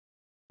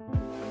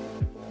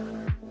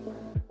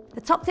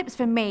The top tips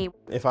from me.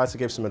 If I had to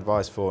give some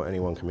advice for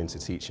anyone coming into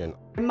teaching,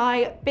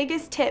 my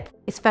biggest tip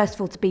is first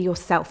of all to be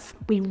yourself.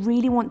 We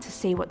really want to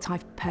see what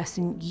type of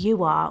person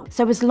you are.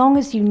 So as long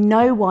as you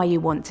know why you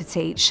want to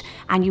teach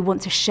and you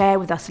want to share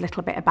with us a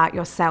little bit about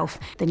yourself,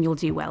 then you'll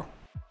do well.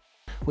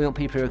 We want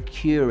people who are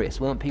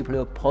curious, we want people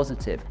who are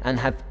positive and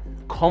have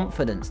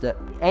confidence that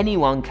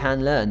anyone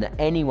can learn, that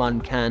anyone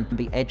can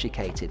be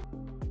educated.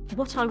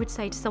 What I would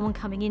say to someone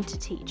coming into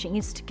teaching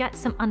is to get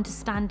some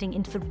understanding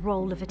into the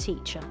role of a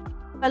teacher.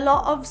 A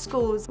lot of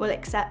schools will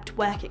accept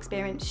work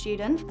experience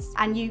students,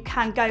 and you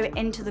can go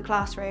into the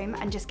classroom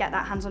and just get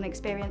that hands-on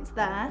experience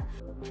there.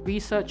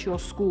 Research your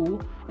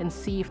school and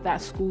see if that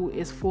school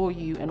is for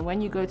you, and when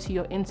you go to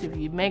your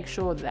interview, make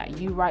sure that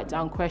you write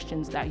down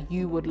questions that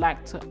you would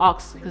like to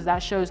ask, because that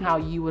shows how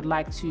you would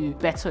like to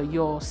better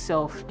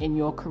yourself in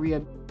your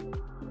career.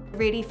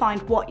 Really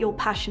find what you're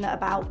passionate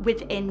about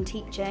within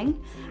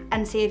teaching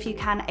and see if you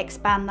can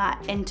expand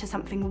that into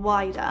something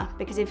wider,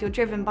 because if you're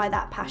driven by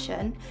that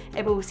passion,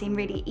 it will seem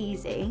really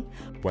easy.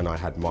 When I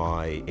had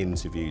my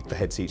interview, the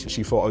head teacher,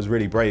 she thought I was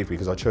really brave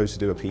because I chose to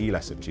do a PE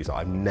lesson. She's like,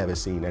 I've never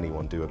seen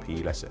anyone do a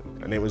PE lesson.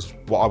 And it was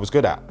what I was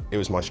good at. It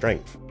was my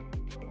strength.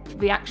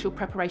 The actual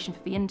preparation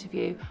for the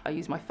interview, I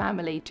used my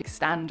family to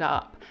stand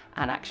up,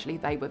 and actually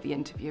they were the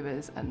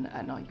interviewers, and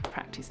I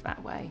practiced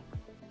that way.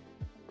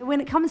 When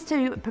it comes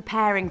to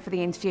preparing for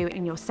the interview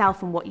in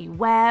yourself and what you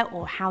wear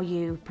or how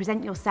you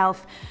present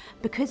yourself,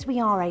 because we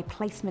are a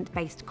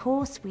placement-based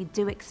course, we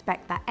do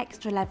expect that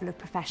extra level of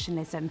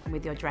professionalism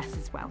with your dress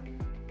as well.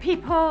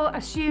 People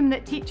assume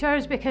that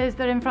teachers, because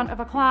they're in front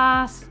of a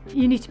class,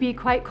 you need to be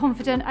quite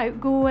confident,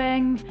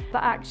 outgoing,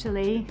 but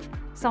actually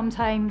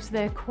sometimes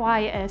the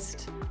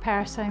quietest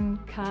person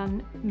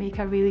can make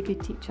a really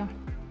good teacher.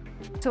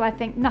 So I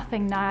think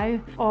nothing now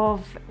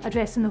of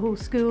addressing the whole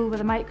school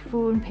with a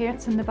microphone,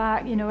 parents in the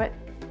back, you know, it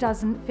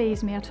doesn't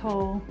faze me at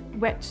all,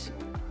 which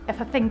if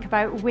I think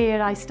about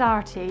where I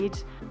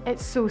started,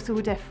 it's so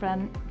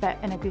different,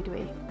 but in a good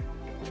way.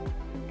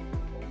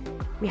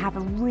 We have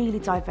a really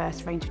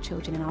diverse range of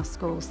children in our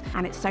schools,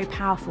 and it's so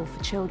powerful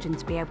for children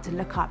to be able to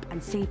look up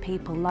and see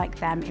people like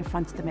them in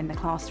front of them in the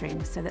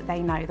classroom, so that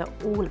they know that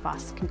all of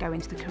us can go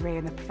into the career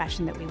and the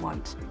profession that we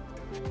want.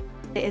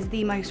 It is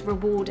the most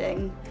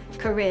rewarding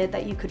career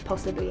that you could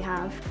possibly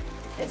have.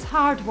 It's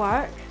hard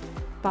work,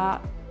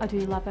 but I do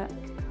love it.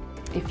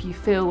 If you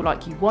feel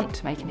like you want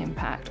to make an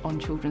impact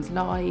on children's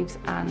lives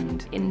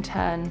and in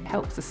turn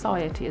help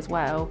society as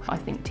well, I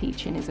think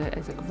teaching is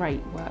a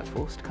great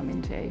workforce to come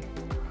into.